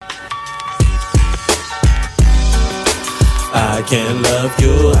I can't love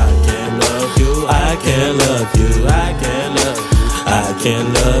you, I can't love you, I can't love you, I can't love you. I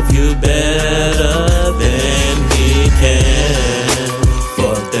can love you better than he can.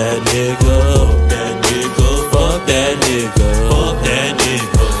 Fuck that nigga, fuck that nigga, fuck that nigga, fuck that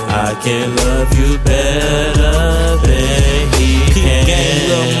nigga. I can love you better than he can. Gang,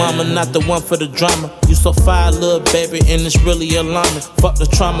 little mama, not the one for the drama. You so fire, little baby, and it's really alarming. Fuck the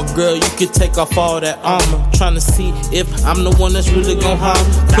trauma, girl, you can take off all that armor. Tryna see if I'm the one that's really gon' harm.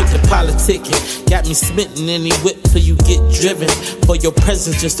 Quick to politicking, got me smitten in the whip till you get driven. For your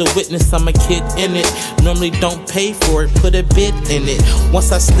presence, just a witness, I'm a kid in it. Normally don't pay for it, put a bid in it.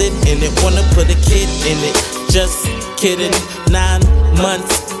 Once I slid in it, wanna put a kid in it. Just kidding, 9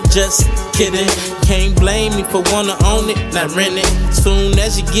 months, just kidding. Can't blame me for wanna own it, not rent it. Soon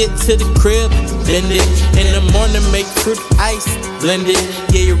as you get to the crib, bend it. In the morning, make fruit ice, blend it.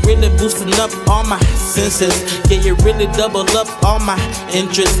 Yeah, you're really boosting up all my senses. Yeah, you really double up all my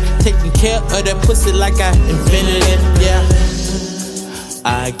interests. Taking care of that pussy like I invented it, yeah.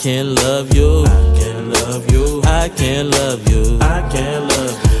 I can love you, I can love you, I can love you, I can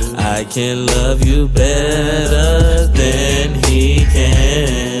love you. I can love you better than he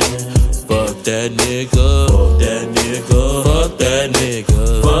can. Fuck that nigga, fuck that nigga, fuck that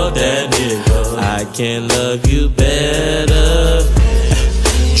nigga, fuck that nigga. I can love you better.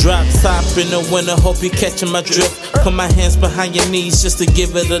 Drop top in the winter, hope you catching my drift. Put my hands behind your knees just to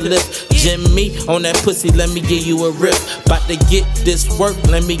give it a lift. Jimmy on that pussy, let me give you a rip. Bout to get this work,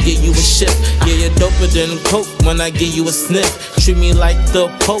 let me give you a shift. Yeah, you're doper than coke when I give you a sniff. Treat me like the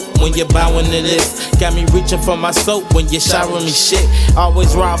Pope when you're bowing to this. Got me reaching for my soap when you're showering me shit.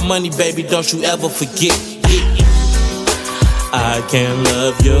 Always rob money, baby, don't you ever forget. I can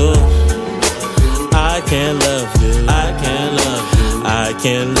love you, I can love you, I can love you. I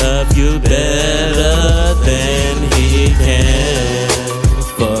can love you better than he can.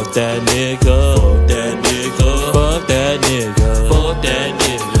 Fuck that nigga, fuck that nigga, fuck that nigga, fuck that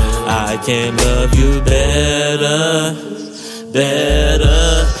nigga. I can love you better,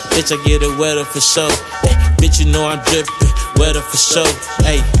 better. Bitch, I get it wetter for sure. Bitch, you know I'm drippin', wetter for sure.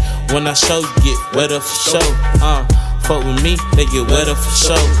 Hey, when I show you get wetter for sure. Fuck with me, they get wetter for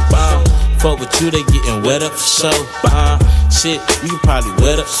sure. Fuck with you, they getting wetter for sure. Shit, you can probably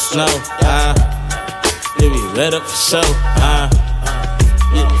wet up snow. They be wet up for sure.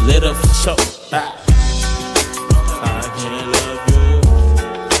 Yeah, lit up for sure.